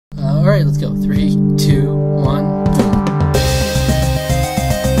Alright, let's go. 3, 2, 1, boom.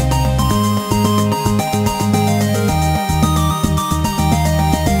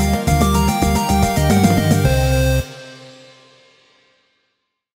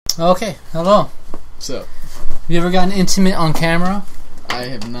 Okay, hello. So, have you ever gotten intimate on camera? I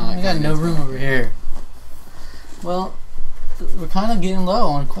have not. I got no room over here. Well, we're kind of getting low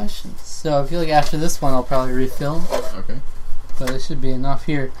on questions, so I feel like after this one I'll probably refill. Okay. But it should be enough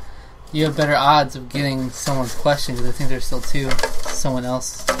here. You have better odds of getting someone's question because I think there's still two. Someone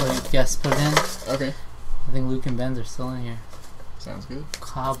else guests put in. Okay. I think Luke and Ben's are still in here. Sounds good.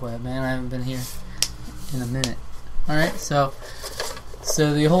 Cobweb, man, I haven't been here in a minute. Alright, so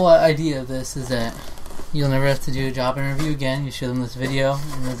the whole idea of this is that you'll never have to do a job interview again. You show them this video,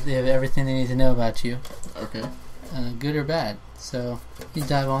 and they have everything they need to know about you. Okay. Good or bad. So, you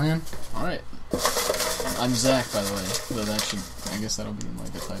dive on in. Alright. I'm Zach, by the way. So that should, I guess that'll be in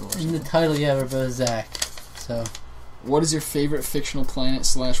like the title or something. In the title, yeah, we're both Zach. So. What is your favorite fictional planet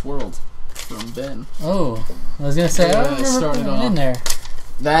 / world? From Ben. Oh, I was going to say, I don't remember putting it in there.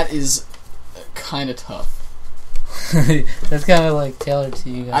 That is kind of tough. That's kind of like tailored to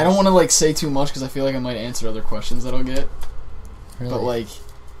you guys. I don't want to like say too much because I feel like I might answer other questions that I'll get. Really? But like,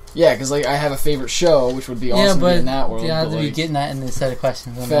 yeah, because like I have a favorite show, which would be awesome to be in that world. Yeah, but to be getting that in this set of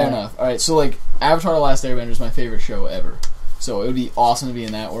questions. Fair enough. All right, so like Avatar: The Last Airbender is my favorite show ever. So it would be awesome to be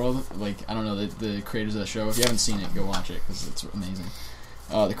in that world. Like, I don't know, the creators of that show. If you haven't seen it, go watch it because it's amazing.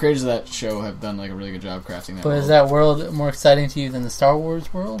 The creators of that show have done like a really good job crafting that. But is that world more exciting to you than the Star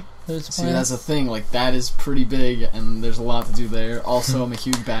Wars world? See, that's the thing. Like, that is pretty big, and there's a lot to do there. Also, I'm a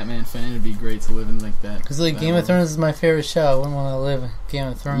huge Batman fan. It'd be great to live in like that. Because like Game of Thrones is my favorite show. I wouldn't want to live in Game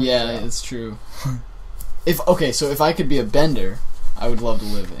of Thrones. Yeah, it's true. So if I could be a bender, I would love to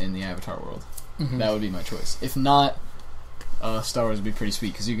live in the Avatar world. Mm-hmm. That would be my choice. If not, Star Wars would be pretty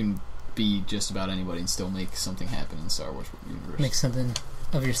sweet because you can be just about anybody and still make something happen in the Star Wars universe. Make something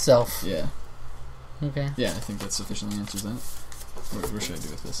of yourself. Yeah. Okay. Yeah, I think that sufficiently answers that. Where should I do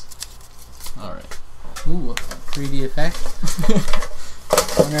with this? Alright. Ooh, 3D effect.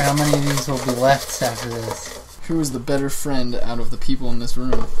 I wonder how many of these will be left after this. Who is the better friend out of the people in this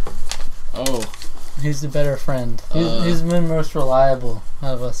room? Oh. Who's the better friend? Who's been most reliable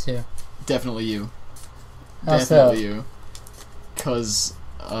out of us two? Definitely you. How Definitely so? you. Because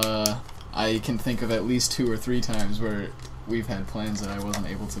I can think of at least 2 or 3 times where we've had plans that I wasn't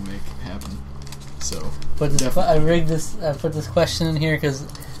able to make happen. So, but I rigged this. I put this question in here because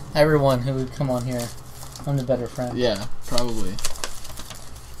everyone who would come on here, I'm the better friend. Yeah, probably.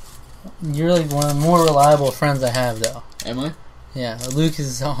 You're like one of the more reliable friends I have, though. Am I? Yeah, Luke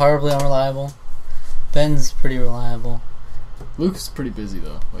is horribly unreliable. Ben's pretty reliable. Luke's pretty busy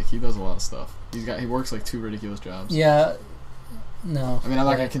though. Like, he does a lot of stuff. He works like 2 ridiculous jobs. Yeah. No. I mean, I'm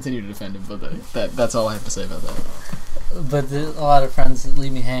not gonna continue to defend him, but that's all I have to say about that. But a lot of friends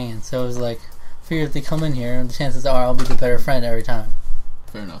leave me hanging, so it was like, figure if they come in here, the chances are I'll be the better friend every time.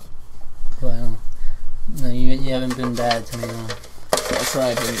 Fair enough. But I don't know. No, you haven't been bad to me, though. I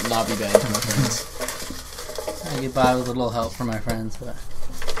try to not be bad to my friends. I get by with a little help from my friends, but...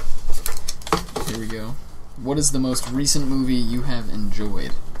 Here we go. What is the most recent movie you have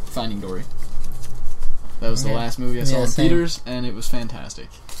enjoyed? Finding Dory. That was the last movie I saw in theaters, and it was fantastic.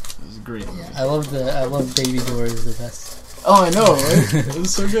 It was a great movie. Yeah, I love Baby Dory is the best. Oh, I know, right? It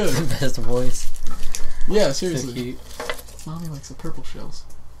was so good. The best voice. Yeah, seriously. So cute. Mommy likes the purple shells.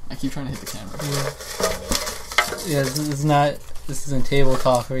 I keep trying to hit the camera. Yeah, this isn't table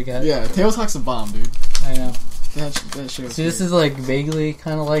talk we got. Yeah, table talk's a bomb, dude. I know. That shows. See, this is like vaguely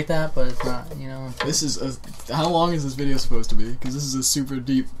kind of like that, but it's not, you know. This is how long is this video supposed to be? Because this is a super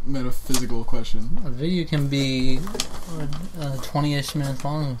deep metaphysical question. A video can be 20-ish minutes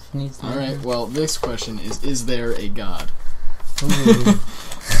long if it needs to be. Alright, well, this question is there a God? Ooh.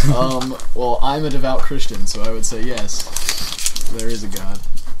 Well, I'm a devout Christian, so I would say yes, there is a God.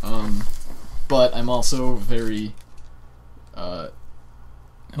 But I'm also very,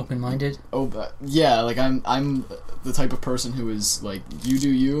 open-minded? Yeah, like, I'm the type of person who is, like, you do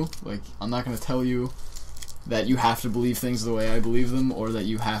you. Like, I'm not going to tell you that you have to believe things the way I believe them, or that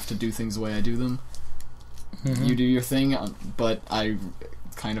you have to do things the way I do them. Mm-hmm. You do your thing, but I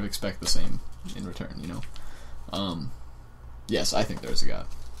kind of expect the same in return, you know? Yes, I think there's a God.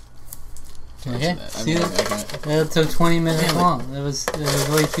 Okay. See, that took 20 minutes long. It was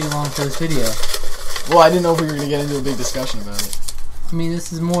way too long for this video. Well, I didn't know if we were going to get into a big discussion about it. I mean,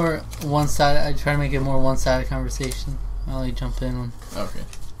 this is more one-sided. I try to make it more one-sided conversation. I'll only jump in when... Okay.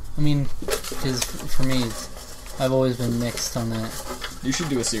 I mean, because for me, I've always been mixed on that. You should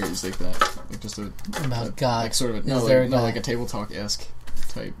do a series like that. Like just about God. Like sort of a... Like a like a table talk-esque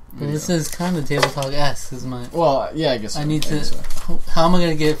type video. Well, this is kind of Table Talk-esque, is my... Well, yeah, I guess so. I need to... How am I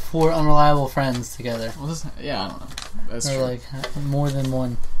going to get 4 unreliable friends together? Well, yeah, I don't know. That's or, true. like, more than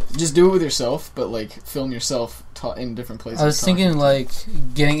one. Just do it with yourself, but, like, film yourself in different places. I was thinking, like,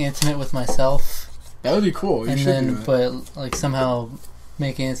 getting intimate with myself. That would be cool. You and should then, do that. but, like, somehow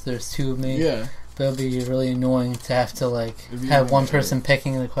making it so there's 2 of me. Yeah. That would be really annoying to have to, like, It'd be have annoying, one person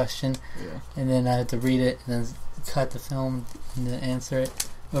picking the question. Yeah. And then I have to read it, and then cut the film, and then answer it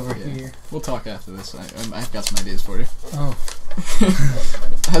over here. We'll talk after this. I've got some ideas for you. Oh.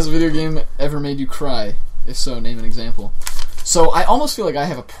 Has a video game ever made you cry? If so, name an example. So, I almost feel like I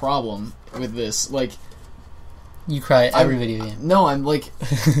have a problem with this. Like, you cry at every video game. No, I'm like...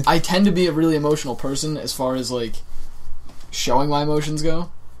 I tend to be a really emotional person as far as, like, showing my emotions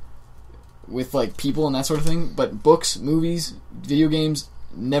go. With, like, people and that sort of thing. But books, movies, video games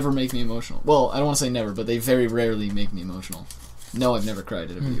never make me emotional. Well, I don't want to say never, but they very rarely make me emotional. No, I've never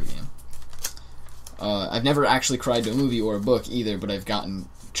cried at a video game. I've never actually cried to a movie or a book either, but I've gotten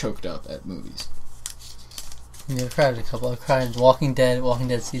choked up at movies. Yeah, I've cried at a couple. I've cried at Walking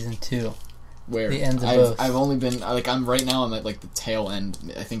Dead Season 2. Where? The ends of both. I've only been, like, I'm at, like, the tail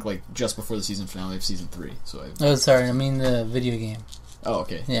end. I think, like, just before the season finale of Season 3. So Oh, sorry, I mean the video game. Oh,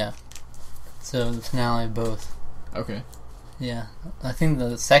 okay. Yeah. So, the finale of both. Okay. Yeah. I think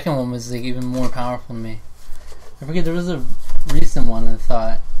the second one was, like, even more powerful than me. I forget, there was a recent one I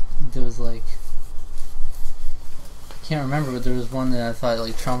thought there was, like... I can't remember, but there was one that I thought,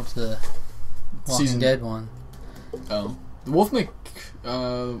 like, trumped the Walking Dead one. Oh. The Wolf what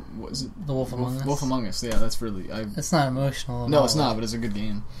is it? The Wolf Among Us? Wolf Among Us, yeah, that's really... It's not emotional. No, it's not, but it's a good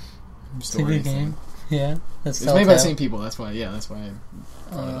game. It's a good game. Yeah. It's made by the same people, that's why I brought it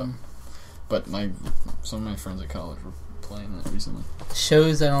up. But some of my friends at college were playing that recently.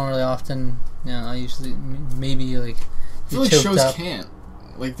 Shows I don't really often... I usually... Maybe, like... I feel like shows can't.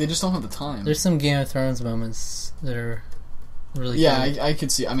 Like, they just don't have the time. There's some Game of Thrones moments that are really good. Yeah, I could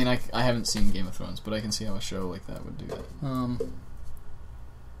see... I mean, I haven't seen Game of Thrones, but I can see how a show like that would do that.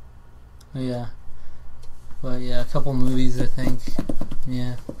 Yeah. But, yeah, a couple movies, I think.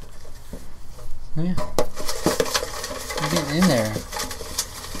 Yeah. Oh, yeah. We're getting in there.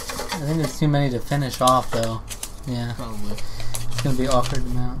 I think there's too many to finish off, though. Yeah. Probably. It's going to be an awkward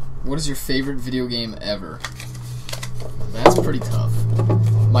amount. What is your favorite video game ever? That's pretty tough.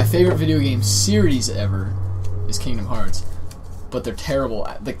 My favorite video game series ever is Kingdom Hearts. But they're terrible.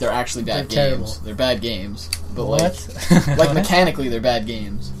 Like, they're actually bad games. Terrible. They're bad games. But, what? like mechanically, they're bad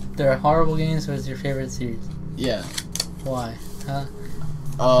games. They're horrible games, or is your favorite series? Yeah. Why? Huh?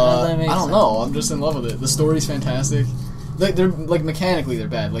 I don't know. I'm just in love with it. The story's fantastic. They're like mechanically they're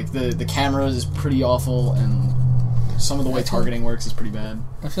bad. Like the camera is pretty awful, and some of the way targeting works is pretty bad.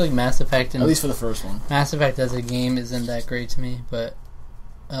 I feel like Mass Effect, at least for the first one. Mass Effect as a game isn't that great to me, but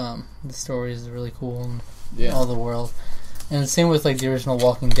the story is really cool and all the world. And the same with like the original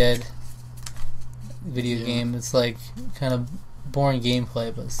Walking Dead video game. It's like kind of boring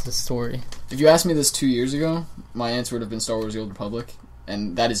gameplay, but it's the story. If you asked me this 2 years ago, my answer would have been Star Wars: The Old Republic,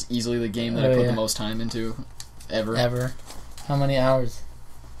 and that is easily the game that I put the most time into ever. How many hours?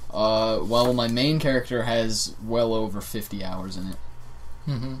 Well, my main character has well over 50 hours in it.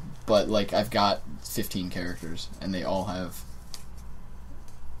 Mm-hmm. But, like, I've got 15 characters, and they all have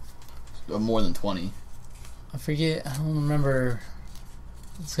more than 20. I forget, I don't remember.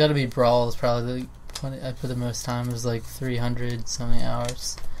 It's gotta be Brawl is probably I put the most time. It was like 300 something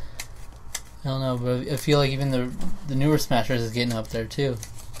hours. I don't know, but I feel like even the newer Smashers is getting up there too.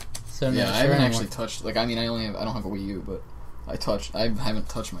 So I'm yeah, not I sure haven't anymore. actually touched. Like, I mean, I don't have a Wii U, but I haven't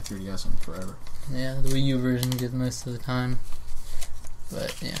touched my 3DS in forever. Yeah, the Wii U version gets most of the time.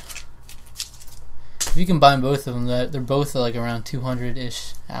 But yeah, if you combine both of them, they're both like around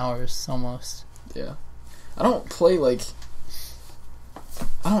 200-ish hours almost. Yeah, I don't play like.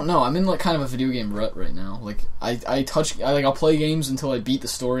 I don't know. I'm in like kind of a video game rut right now. Like I'll play games until I beat the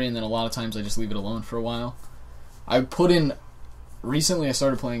story, and then a lot of times I just leave it alone for a while. Recently I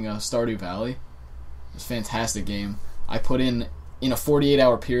started playing Stardew Valley. It's a fantastic game. I put in a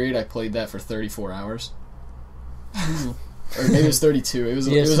 48-hour period. I played that for 34 hours. Or maybe it was 32. It was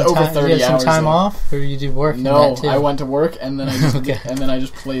over 30 hours. You had some time off, or you did work? No, I went to work and then I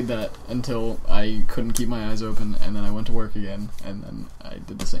just played that until I couldn't keep my eyes open, and then I went to work again, and then I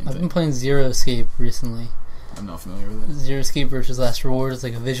did the same thing. I've been playing Zero Escape recently. I'm not familiar with it. Zero Escape versus Last Reward is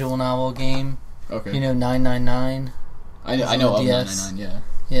like a visual novel game. Okay. You know 999? I know of 999. Yeah.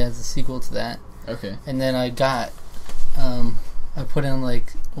 Yeah, it's a sequel to that. Okay. And then I got I put in I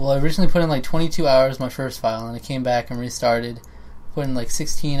originally put in like 22 hours my first file, and I came back and restarted, put in like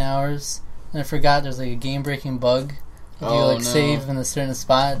 16 hours, and I forgot there's like a game-breaking bug If you save in a certain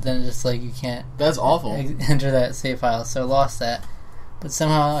spot, then it's just like you can't. That's awful. Enter that save file, so I lost that. But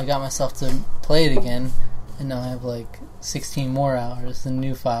somehow I got myself to play it again, and now I have like 16 more hours in a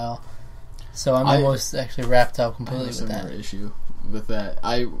new file. So I'm almost actually wrapped out completely with that. I have a similar issue with that.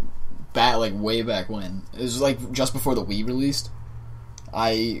 Way back when, it was like just before the Wii released.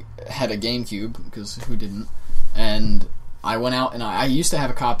 I had a GameCube, because who didn't? And I went out and I used to have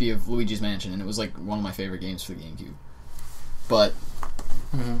a copy of Luigi's Mansion, and it was like one of my favorite games for the GameCube. But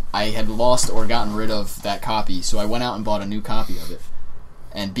I had lost or gotten rid of that copy, so I went out and bought a new copy of it.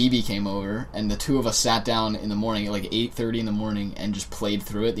 And BB came over, and the two of us sat down in the morning at like 8:30 in the morning and just played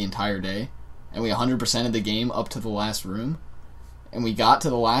through it the entire day. And we 100%ed the game up to the last room. And we got to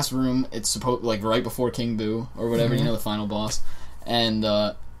the last room, it's supposed like right before King Boo, or whatever, the final boss. And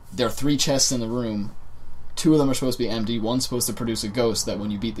there are 3 chests in the room. 2 of them are supposed to be empty. One's supposed to produce a ghost that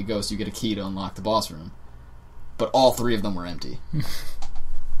when you beat the ghost, you get a key to unlock the boss room. But all 3 of them were empty.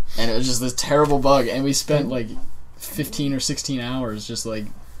 And it was just this terrible bug. And we spent like 15 or 16 hours just like...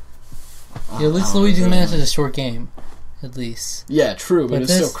 at least Luigi's Mansion is a short game. At least. Yeah, true, but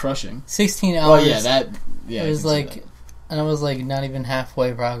it's still crushing. 16 hours... it was like... And I was like not even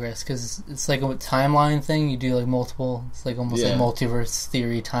halfway progress, because it's like a timeline thing. You do like multiple, it's like almost like multiverse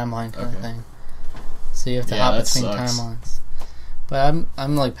theory timeline kind of thing. So you have to hop between timelines. But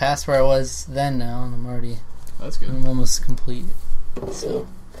I'm like past where I was then now, and I'm already... That's good. I'm almost complete. So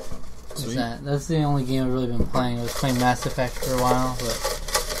that's the only game I've really been playing. I was playing Mass Effect for a while, but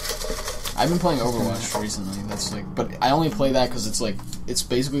I've been playing Overwatch recently. That's like, but I only play that because it's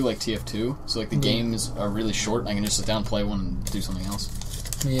basically like TF2. So like the games are really short. I can just sit down, play one, and do something else.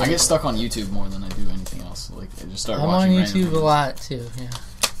 Yeah. I get stuck on YouTube more than I do anything else. Like I just start watching. I'm on YouTube a lot too. Yeah.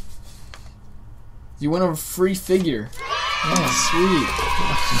 You win a free figure. Yeah, sweet.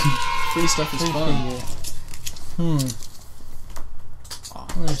 Free stuff is fun. Well,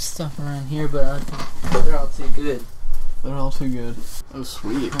 there's stuff around here, but I think they're all too good. They're all too good. Oh,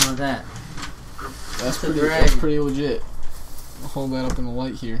 sweet. How about that? That's pretty legit. I'll hold that up in the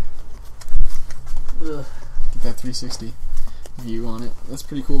light here. Ugh. Get that 360 view on it. That's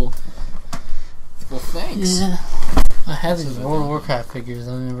pretty cool. Well, thanks. Yeah. I have these World of Warcraft figures.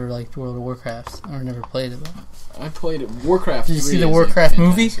 I never liked World of Warcraft, or never played it. I played it. Warcraft 3 Did you see the Warcraft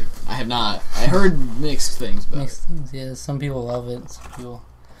movie? I have not. I heard mixed things about it. Yeah. Some people love it, some people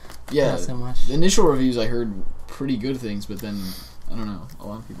not so much. The initial reviews I heard pretty good things, but then, I don't know, a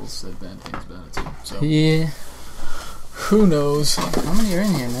lot of people said bad things about it too. So yeah. Who knows? How many are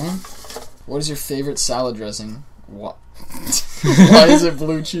in here, man? What is your favorite salad dressing? What? Why is it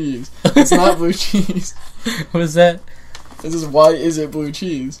blue cheese? It's not blue cheese. What is that? This is why is it blue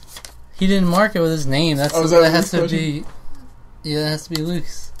cheese? He didn't mark it with his name. That has to be. Yeah, that has to be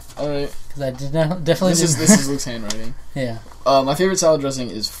Luke's. All right. Because I did not definitely. This is Luke's handwriting. Yeah. My favorite salad dressing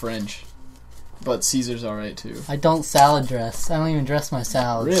is French, but Caesar's alright too. I don't salad dress. I don't even dress my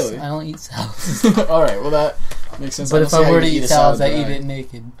salads. Really? I don't eat salads. All right. Well, that makes sense. But if I were to eat salads, I eat it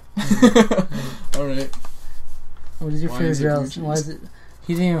naked. All right. What is your favorite dressing? Why is it?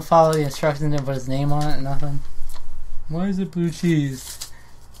 He didn't even follow the instructions and put his name on it and nothing. Why is it blue cheese?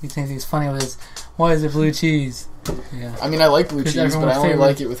 He thinks he's funny with his, why is it blue cheese? Yeah. I mean, I like blue cheese, but I only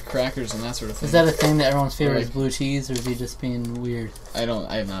like it with crackers and that sort of thing. Is that a thing that everyone's favorite is blue cheese, or is he just being weird? I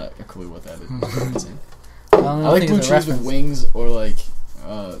have not a clue what that is. I like blue cheese with wings or like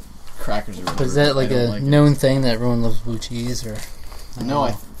crackers or whatever. But is that like a known thing that everyone loves blue cheese, or? No,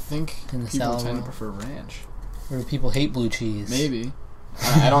 I think people tend to prefer ranch. Or do people hate blue cheese? Maybe.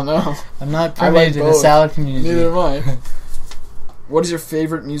 I don't know. I'm not privy to the salad community. Neither am I. What is your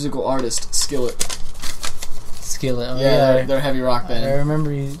favorite musical artist? Skillet. Oh, yeah, they're a heavy rock band. I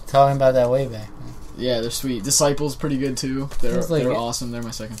remember you talking about that way back. Yeah, they're sweet. Disciples pretty good too. They're awesome. They're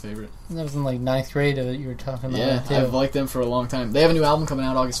my second favorite. That was in like 9th grade. You were talking about that too. I've liked them for a long time. They have a new album coming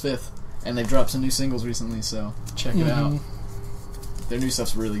out August 5th, and they've dropped some new singles recently. So check it out. Their new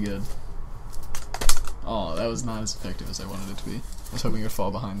stuff's really good. Oh, that was not as effective as I wanted it to be. I was hoping it would fall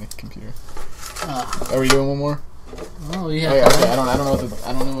behind the computer. Are we doing one more? Oh yeah. Okay. I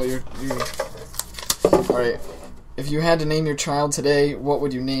don't know what you're. All right. If you had to name your child today, what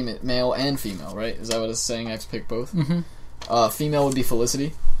would you name it? Male and female, right? Is that what it's saying? I have to pick both. Mm-hmm. Female would be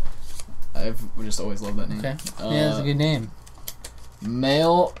Felicity. I've just always loved that name. Okay. Yeah, that's a good name.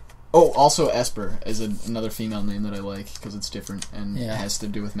 Male. Oh, also Esper is another female name that I like because it's different and it has to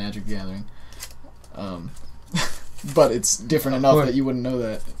do with Magic the Gathering. But it's different enough that you wouldn't know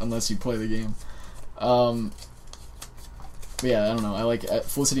that unless you play the game. But yeah, I don't know. I like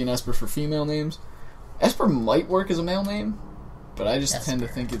Felicity and Esper for female names. Esper might work as a male name, but I just tend to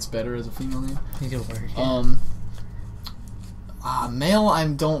think it's better as a female name. I think it'll work. Yeah. Male, I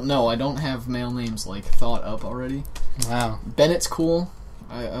don't know. I don't have male names like thought up already. Wow. Bennett's cool.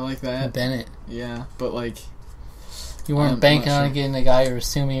 I like that. Bennett. Yeah, but like... You weren't banking on getting a guy, you're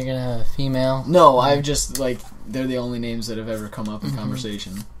assuming you're going to have a female? No, I've just, like, they're the only names that have ever come up in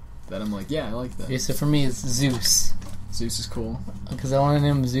conversation that I'm like, yeah, I like that. Okay, so for me, it's Zeus. Zeus is cool. Because I want to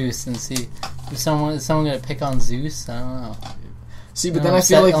name him Zeus and see if someone going to pick on Zeus. I don't know. See, but then I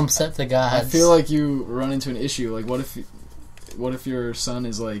feel like I'm set the gods. I feel like you run into an issue. Like, what if your son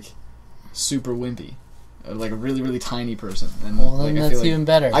is like super wimpy, like a really really tiny person? And well, then like, that's I feel like, even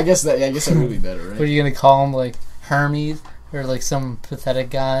better. I guess that would be better, right? What are you gonna call him, like Hermes or like some pathetic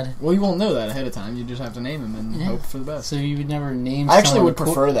god? Well, you won't know that ahead of time. You just have to name him and hope for the best. So you would never name. I actually would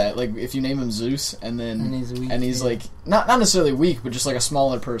prefer that. Like if you name him Zeus and he's like not necessarily weak, but just like a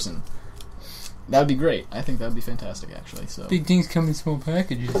smaller person. That would be great. I think that would be fantastic, actually. So big things come in small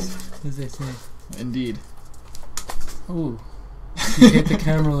packages, as they say. Indeed. Ooh, you hit the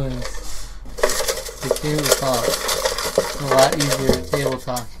camera lens. The table talk. It's a lot easier at table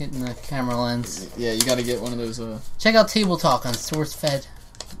talk hitting the camera lens. Yeah, you got to get one of those. Check out Table Talk on SourceFed,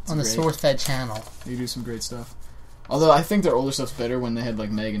 on the SourceFed channel. You do some great stuff. Although I think their older stuff's better when they had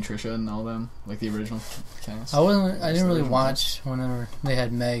like Meg and Trisha and all them, like the original cast. I didn't really watch whenever they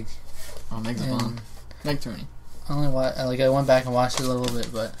had Meg. Oh, Meg's fun. Meg Turney. I went back and watched it a little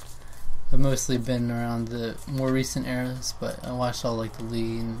bit, but I've mostly been around the more recent eras. But I watched all like the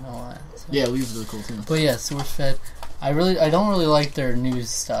Lee and all that. So. Yeah, Lee's really cool too. But yeah, SourceFed. I don't really like their news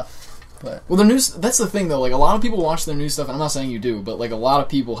stuff. But well, their news. That's the thing though. Like a lot of people watch their news stuff, and I'm not saying you do, but like a lot of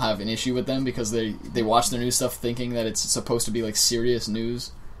people have an issue with them because they watch their news stuff thinking that it's supposed to be like serious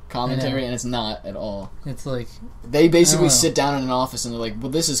news commentary, and it's not at all. It's like they basically sit down in an office and they're like, well,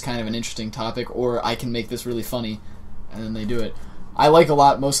 this is kind of an interesting topic, or I can make this really funny, and then they do it. I like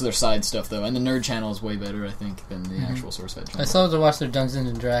most of their side stuff though, and the Nerd Channel is way better, I think, than the actual SourceFed channel. I still have to watch their Dungeons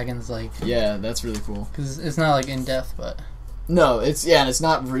and Dragons, yeah, that's really cool because it's not like in depth, but no, and it's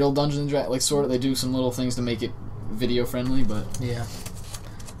not real Dungeons and Dragons. Like sort of, they do some little things to make it video friendly, but yeah.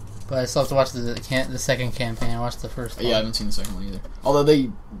 But I still have to watch the second campaign. I watched the first one. Yeah, I haven't seen the second one either. Although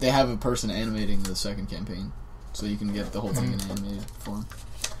they have a person animating the second campaign, so you can get the whole thing in animated form.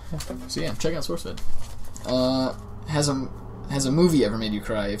 So yeah, check out SourceFed. Has a movie ever made you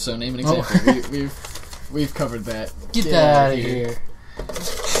cry? If so, name an example. We've covered that. Get that out of here.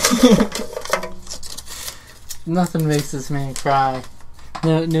 Nothing makes this man cry.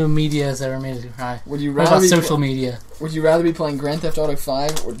 No media has ever made us cry. Would you rather rather social media? Would you rather be playing Grand Theft Auto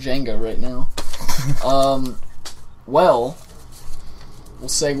 5 or Jenga right now? Well, we'll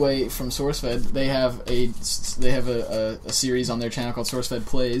segue from SourceFed. They have a series on their channel called SourceFed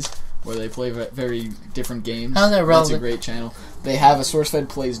Plays, where they play very different games. How's that relevant? That's a great channel. They have a SourceFed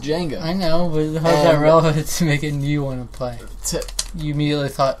Plays Jenga. I know, but how's that relevant to making you want to play? You immediately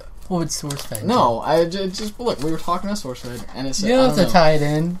thought, what would SourceFed do? No, I just look. We were talking to SourceFed, and it said, you don't have to tie it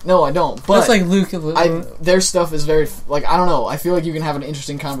in. No, I don't. But that's like Luke. Their stuff is very I don't know. I feel like you can have an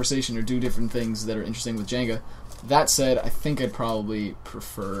interesting conversation or do different things that are interesting with Jenga. That said, I think I'd probably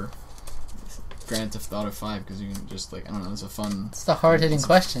prefer Grand Theft Auto 5 because you can just I don't know. It's a fun. It's the hard-hitting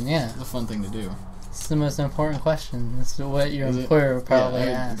question. Yeah, it's a fun thing to do. It's the most important question. That's what your employer would probably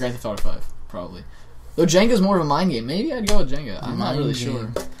ask. Grand Theft Auto 5, probably. Though Jenga's more of a mind game. Maybe I'd go with Jenga. I'm not really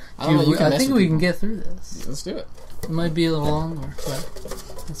sure. I think we can get through this. Let's do it. It might be a little longer,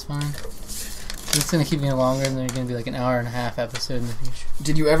 but that's fine. It's going to keep getting longer, and there's going to be like an hour and a half episode in the future.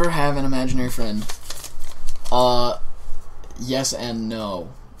 Did you ever have an imaginary friend? Yes and no.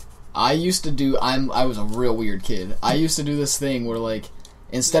 I used to do... I was a real weird kid. I used to do this thing where,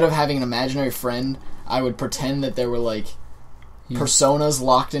 instead of having an imaginary friend, I would pretend that there were, personas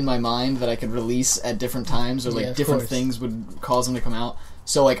locked in my mind that I could release at different times, or, different things would cause them to come out.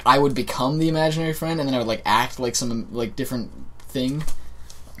 So, I would become the imaginary friend, and then I would, act like some, different thing.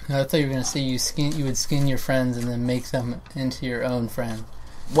 I thought you were going to say you would skin your friends and then make them into your own friend.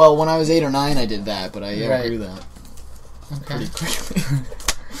 Well, when I was 8 or 9, I did that, but I grew that pretty quickly.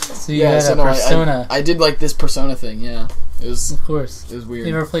 So you had a persona. I did, this persona thing, yeah. It was... Of course. It was weird.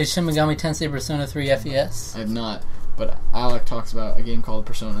 You ever played Shin Megami Tensei Persona 3 FES? I have not. But Alec talks about a game called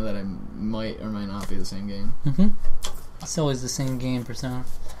Persona that I might or might not be the same game. Mm-hmm. It's always the same game, Persona.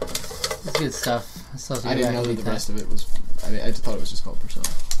 It's good stuff. I didn't know that the rest of it was... I just thought it was just called Persona.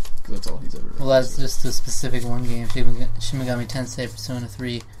 Because that's all he's ever... Well, that's just a specific one game. Shin Megami Tensei Persona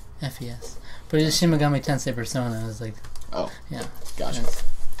 3 FES. But it's Shin Megami Tensei Persona. It's Oh. Yeah. Gotcha.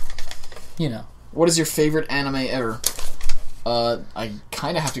 You know. What is your favorite anime ever? I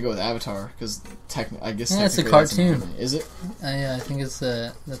kind of have to go with Avatar because I guess it's a cartoon. Is it? Yeah, I think that's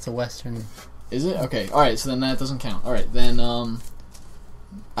a Western Is it? Okay. Alright, so then that doesn't count. Alright, then,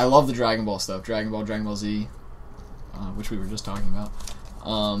 I love the Dragon Ball stuff. Dragon Ball Z, which we were just talking about.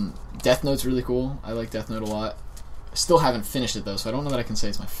 Death Note's really cool. I like Death Note a lot. I still haven't finished it, though, so I don't know that I can say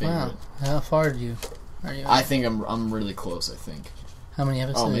it's my favorite. Wow. How far are you I think I'm really close, I think. How many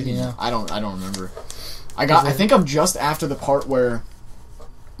episodes do you know? I don't remember. I think I'm just after the part where...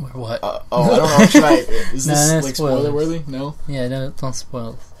 Where what? I don't know. Should I... Is No, this, no like, spoilers. spoiler-worthy? No? Yeah, no, don't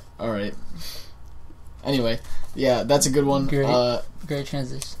spoil. Alright. Anyway, yeah, that's a good one. Great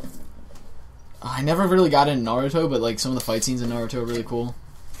transition. I never really got into Naruto, but, like, some of the fight scenes in Naruto are really cool.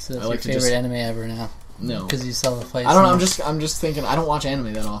 So that's your favorite anime ever now? No. Because you saw the fight I don't know, scenes. I'm just thinking, I don't watch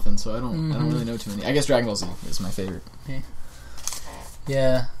anime that often, so I don't really know too many. I guess Dragon Ball Z is my favorite. Okay.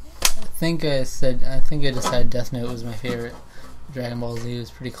 Yeah. I think I decided Death Note was my favorite. Dragon Ball Z was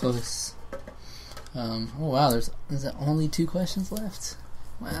pretty close. Oh wow, is there only 2 questions left?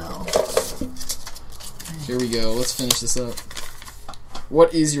 Wow. Here we go, let's finish this up.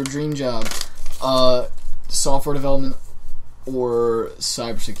 What is your dream job? Software development or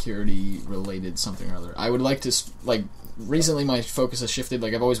cybersecurity related something or other. I would like to, like, recently my focus has shifted.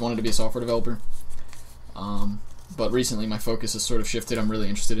 Like, I've always wanted to be a software developer. But recently my focus has sort of shifted. I'm really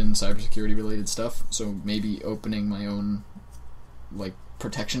interested in cybersecurity related stuff. So maybe opening my own, like,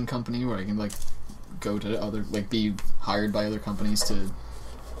 protection company where I can, like, go to other, like, be hired by other companies to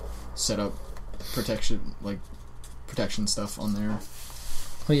set up protection stuff on their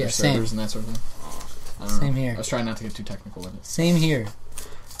servers and that sort of thing. I don't Same know. here. I was trying not to get too technical with it. Same here.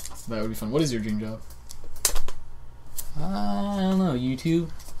 That would be fun. What is your dream job? I don't know.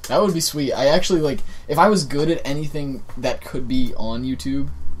 YouTube? That would be sweet. I actually, like, if I was good at anything that could be on YouTube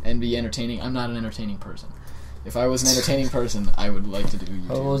and be entertaining, I'm not an entertaining person. If I was an entertaining person, I would like to do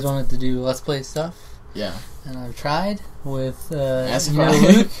YouTube. I always wanted to do Let's Play stuff. Yeah. And I've tried with,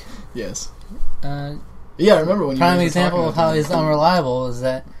 Luke? Yes. Yeah, I remember when you prime were example of how that. he's unreliable is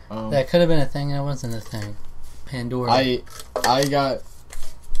that that could have been a thing and it wasn't a thing. Pandora. I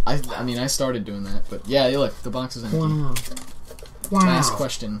mean, I started doing that, but yeah, look, the box is empty. Wow. Last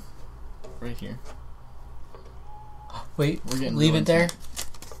question. Right here. Wait, We're getting leave really it there.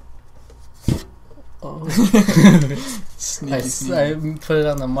 Oh. Sneaky. I put it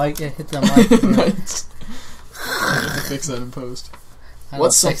on the mic, it hit the mic. Nice. I have to fix that in post.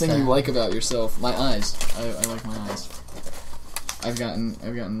 What's something you like about yourself? My eyes. I like my eyes. I've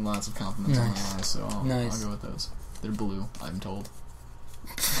gotten lots of compliments on my eyes, so I'll go with those. They're blue, I'm told.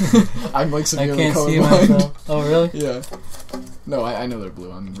 I'm like severely I can't see colorblind. myself. Oh really? Yeah. No, I know they're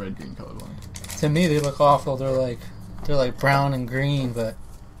blue. I'm red-green colorblind. To me, they look awful. They're like brown and green, but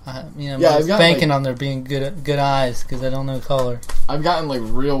I'm banking on there being good eyes because I don't know color. I've gotten like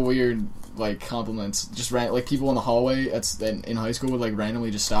real weird like compliments. Just like people in the hallway in high school would like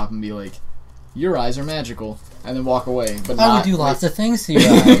randomly just stop and be like, "Your eyes are magical," and then walk away. But I would do lots of things to your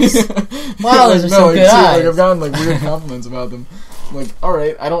eyes. Wow, those are some good eyes. Like, I've gotten like weird compliments about them. I'm like, all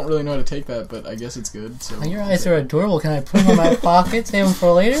right, I don't really know how to take that, but I guess it's good. So your eyes are adorable. Can I put them in my pocket, save them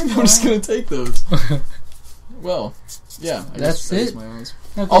for later? I'm just gonna take those. Well, yeah, I That's guess it. my eyes.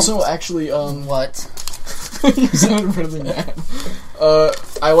 Okay. Also, actually, what? You sound really mad.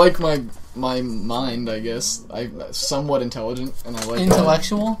 I like my mind. I guess I'm somewhat intelligent, and I like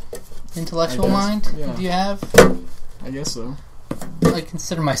intellectual mind. Yeah. Do you have? I guess so. I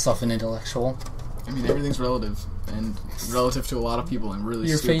consider myself an intellectual. I mean, everything's relative, and relative to a lot of people, I'm really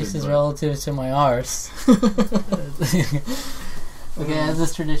Your stupid. face is relative to my arse. Okay, as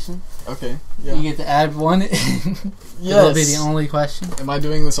this tradition. Okay, yeah. You get to add one. Yes. That'll be the only question. Am I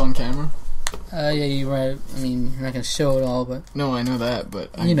doing this on camera? Yeah, you're right. I mean, you're not going to show it all, but... No, I know that, but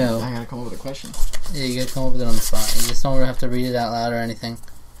I gotta come up with a question. Yeah, you gotta come up with it on the spot. You just don't have to read it out loud or anything.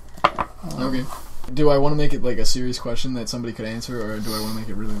 Okay. Do I want to make it like a serious question that somebody could answer, or do I want to make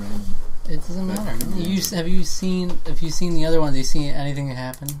it really random? It doesn't matter. Have you seen the other ones? Have you seen anything that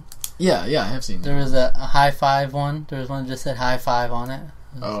happened? Yeah, I have seen that. There was a high five one. There was one that just said high five on it.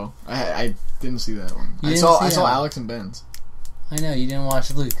 Oh, I didn't see that one. I saw Alex and Ben's. I know, you didn't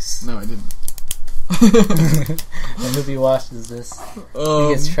watch Luke's. No, I didn't. I hope he watches this. He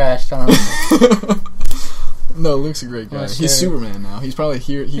gets trashed on. No, Luke's a great guy. He's Superman now. He's probably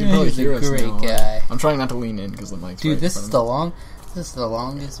here. He can probably hear us now. He's a great guy. I'm trying not to lean in because the mic's Dude, right this in is front This is the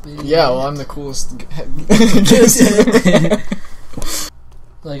longest video. Yeah, well, I'm the coolest.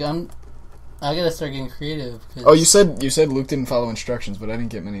 Like I gotta start getting creative. Oh, you said Luke didn't follow instructions, but I didn't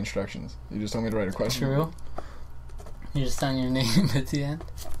get many instructions. You just told me to write a question. True. You just sign your name at the end.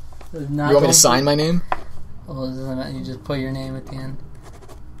 You want me to sign my name? Well, it doesn't matter. You just put your name at the end.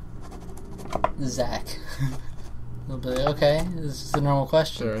 Zach. They'll be like, okay, this is a normal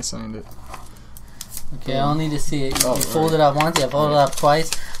question. There, I signed it. Okay, I don't need to see it. Oh, you fold it up once, you fold it up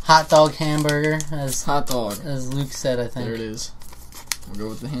twice. Hot dog, hamburger, Hot dog. as Luke said, I think. There it is. We'll go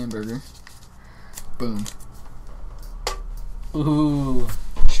with the hamburger. Boom. Ooh.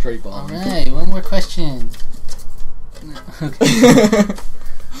 Straight bomb. Alright, one more question. Okay.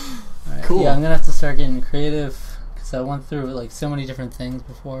 Right, Cool. Yeah, I'm gonna have to start getting creative because I went through like so many different things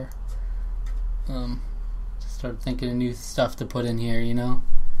before. Just started thinking of new stuff to put in here, you know.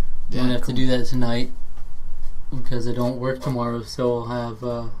 I'm gonna have to do that tonight because I don't work tomorrow, so I'll have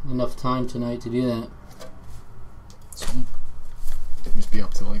enough time tonight to do that. Sweet. Just be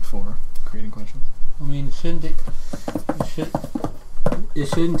up to like 4 creating questions. I mean, it shouldn't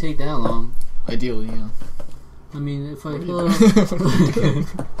take that long. Ideally, yeah. I mean, if I What are fill you it doing? up, What are you doing?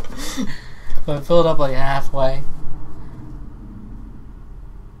 if I fill it up like halfway.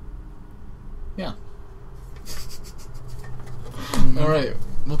 Yeah. Mm-hmm. All right.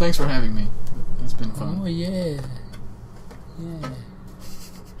 Well, thanks for having me. It's been fun. Oh yeah,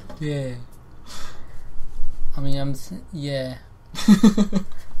 yeah. I mean, yeah.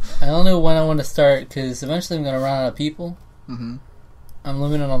 I don't know when I want to start because eventually I'm gonna run out of people. Mm-hmm. I'm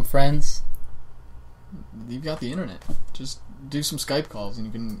limited on friends. You've got the internet. Just do some Skype calls and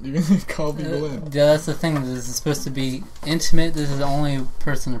you can call people in. Yeah, that's the thing. This is supposed to be intimate. This is only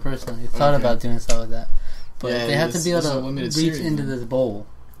person to person. I thought about doing stuff like that, but Yeah, they have to be able to limited reach series, into man. this bowl.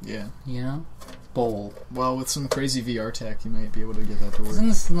 Yeah. You know, bowl. Well, with some crazy VR tech, you might be able to get that to work. Isn't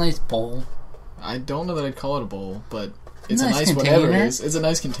this a nice bowl? I don't know that I'd call it a bowl, but it's Nice a nice container. whatever it is. It's a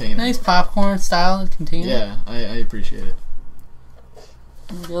nice container. Nice popcorn style container. Yeah, I appreciate it.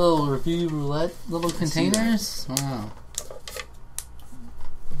 Little review roulette, little I see that. containers. Wow.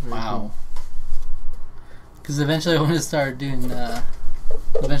 Very Wow. Because eventually I want to start doing.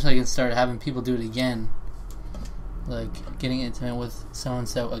 Eventually I can start having people do it again, like getting intimate with so and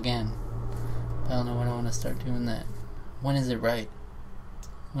so again. But I don't know when I want to start doing that. When is it right?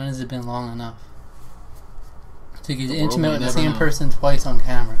 When has it been long enough to get The world intimate may with the never same know. person twice on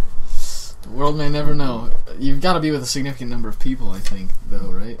camera? The world may never know. You've got to be with a significant number of people, I think,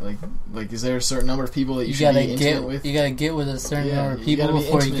 though, right? Like, is there a certain number of people that you should be intimate with? You gotta get with a certain Yeah, number of you people gotta be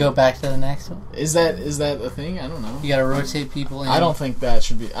before you intimate. go back to the next one. Is that a thing? I don't know. You gotta rotate people in. I don't think that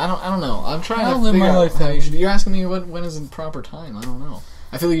should be. I don't know. I'm trying I'll to live figure my out life how that you should. way. You're asking me when is in proper time. I don't know.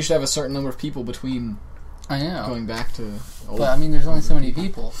 I feel like you should have a certain number of people between I know. going back to. But I mean, there's only so many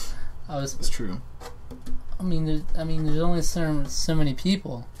people. It's true. I mean, there's only so many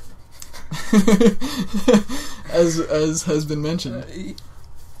people. as has been mentioned.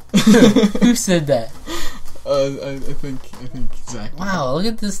 Who said that? I think exactly. Wow, look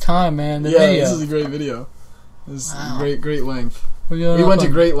at this time, man. The yeah, video. this is a great video. This is Wow. great length. We We went to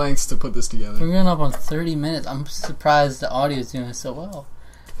great lengths to put this together. We're going up on 30 minutes. I'm surprised the audio is doing so well.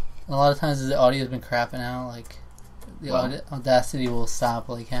 A lot of times the audio's been crapping out. Like the Audacity will stop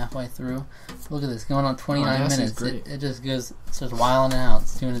like halfway through. Look at this, going on 29 Audacity's minutes. great. It just goes, it's just wilding out.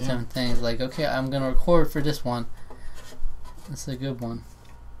 It's doing its Yeah. own thing. It's like, okay, I'm gonna record for this one. This is a good one.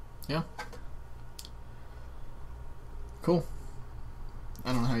 Yeah. Cool.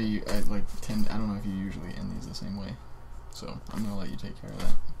 I don't know how you. I don't know if you usually end these the same way. So I'm gonna let you take care of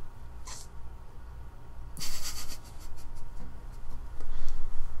that.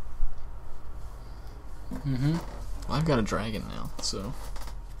 Mm-hmm. Well, I've got a dragon now, so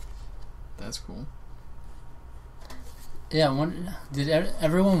that's cool. Yeah, did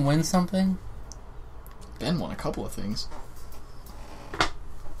everyone win something? Ben won a couple of things.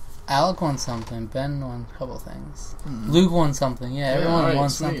 Alec won something. Ben won a couple things. Mm. Luke won something. Yeah, everyone alright, won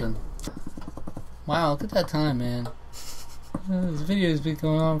sweet. something. Wow, look at that time, man. This video's been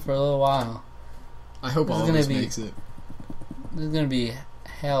going on for a little while. I hope This is all of gonna this be- makes it. This is gonna be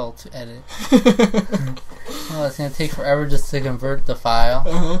hell to edit. Well, it's gonna take forever just to convert the file.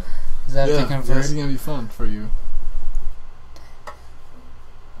 Uh-huh. Does that have to This convert? is gonna be fun for you.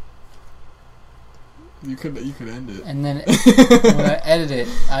 You could end it. And then when I edit it,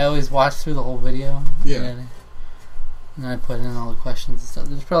 I always watch through the whole video. Yeah. And then I put in all the questions and stuff.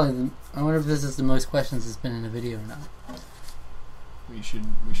 There's probably I wonder if this is the most questions that's been in a video or not. We should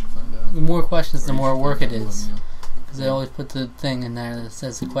find out. The more questions, the Or you more should work find it out, is. let me know. Because I always put the thing in there that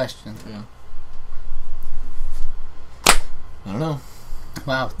says the question. Yeah. I don't know.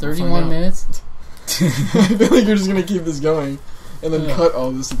 Wow, find 31 out. minutes? I feel like you're just gonna keep this going and then Yeah. cut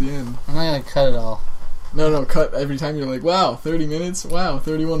all this at the end. I'm not gonna cut it all. No, cut every time you're like, wow, 30 minutes, wow,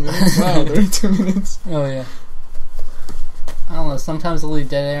 31 minutes, wow, 32 minutes. Oh yeah. I don't know. Sometimes I'll leave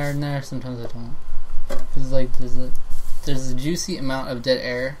dead air in there. Sometimes I don't. Cause like there's a juicy amount of dead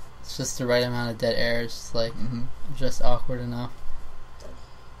air. It's just the right amount of dead air. It's just like Mm-hmm. just awkward enough.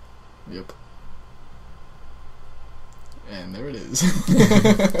 Yep. And there it is.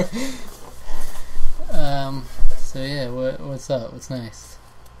 So yeah, what's up? What's nice?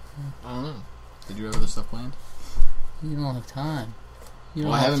 I don't know. Did you have other stuff planned? You don't have time.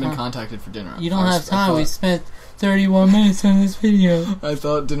 Well, I haven't been contacted for dinner. You don't have time. We spent 31 minutes on this video. I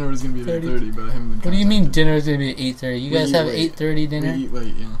thought dinner was going to be at 8:30, but I haven't been contacted. What do you mean dinner is going to be at 8:30? You guys have 8:30 dinner? We eat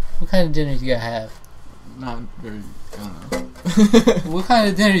late, yeah. What kind of dinner do you guys have? Not very, I don't know. What kind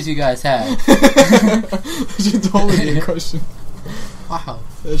of dinners do you guys have? That should totally be a question. Wow.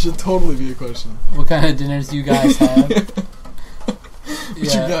 That should totally be a question. What kind of dinners do you guys have? What you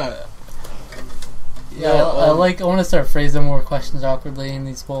got? Yeah, I want to start phrasing more questions awkwardly in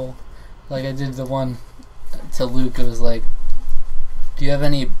these poll. Like I did the one to Luke. It was like, "Do you have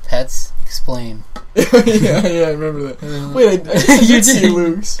any pets? Explain." yeah, I remember that. Wait, I did see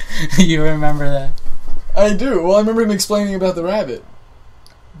Luke's. You remember that? I do. Well, I remember him explaining about the rabbit.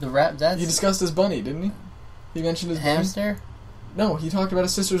 The rabbit? He discussed his bunny, didn't he? He mentioned his hamster? Bunny? No, he talked about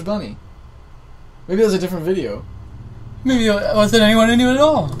his sister's bunny. Maybe that was a different video. Maybe it wasn't anyone who knew it at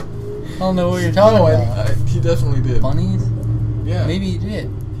all. I don't know what you're talking about. He definitely did. Bunnies? Yeah. Maybe he did.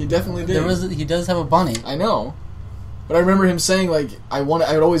 He definitely did. He does have a bunny. I know. But I remember him saying, like, I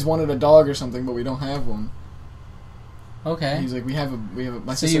had always wanted a dog or something, but we don't have one. Okay. He's like, we have a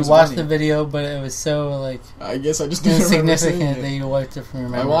my so sister's you watched bunny. the video, but it was so, like... I guess I just didn't remember seeing insignificant that you watched it from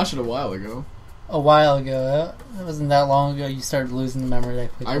remembering. I watched it a while ago. A while ago. That wasn't that long ago. You started losing the memory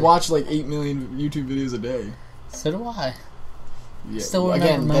that quickly. I watch like 8 million YouTube videos a day. So do I. Yeah. Still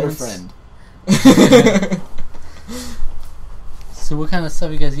again, moments. better friend. So what kind of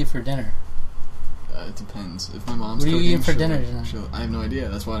stuff you guys eat for dinner? It depends. If my mom's what are you cooking, eating for dinner tonight? I have no idea.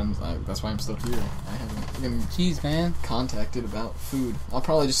 That's why I'm still here. I haven't been contacted about food. I'll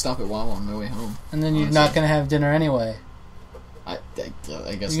probably just stop at Wawa on my way home. And then you're not gonna have dinner anyway. I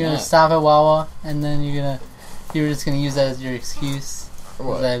guess you're gonna not. stop at Wawa, and then you're just gonna use that as your excuse. For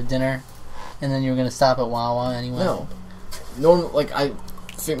what? I have dinner, and then you're gonna stop at Wawa anyway. No, I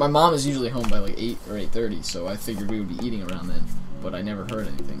think my mom is usually home by like 8 or 8:30, so I figured we would be eating around then. But I never heard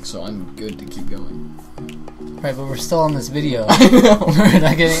anything, so I'm good to keep going. Right, but we're still on this video. I know. We're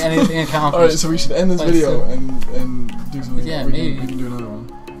not getting anything accomplished. Alright, so we should end this video and do something. Yeah, maybe. We can do another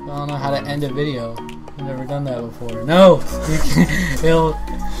one. I don't know how to end a video. I've never done that before. No!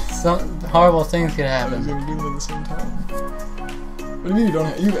 Horrible things could happen. I was going to do them at the same time. What do you mean you don't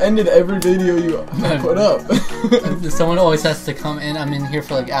have... You've ended every video you put up. Someone always has to come in. I'm in here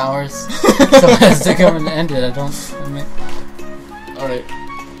for like hours. Someone has to come and end it. Alright.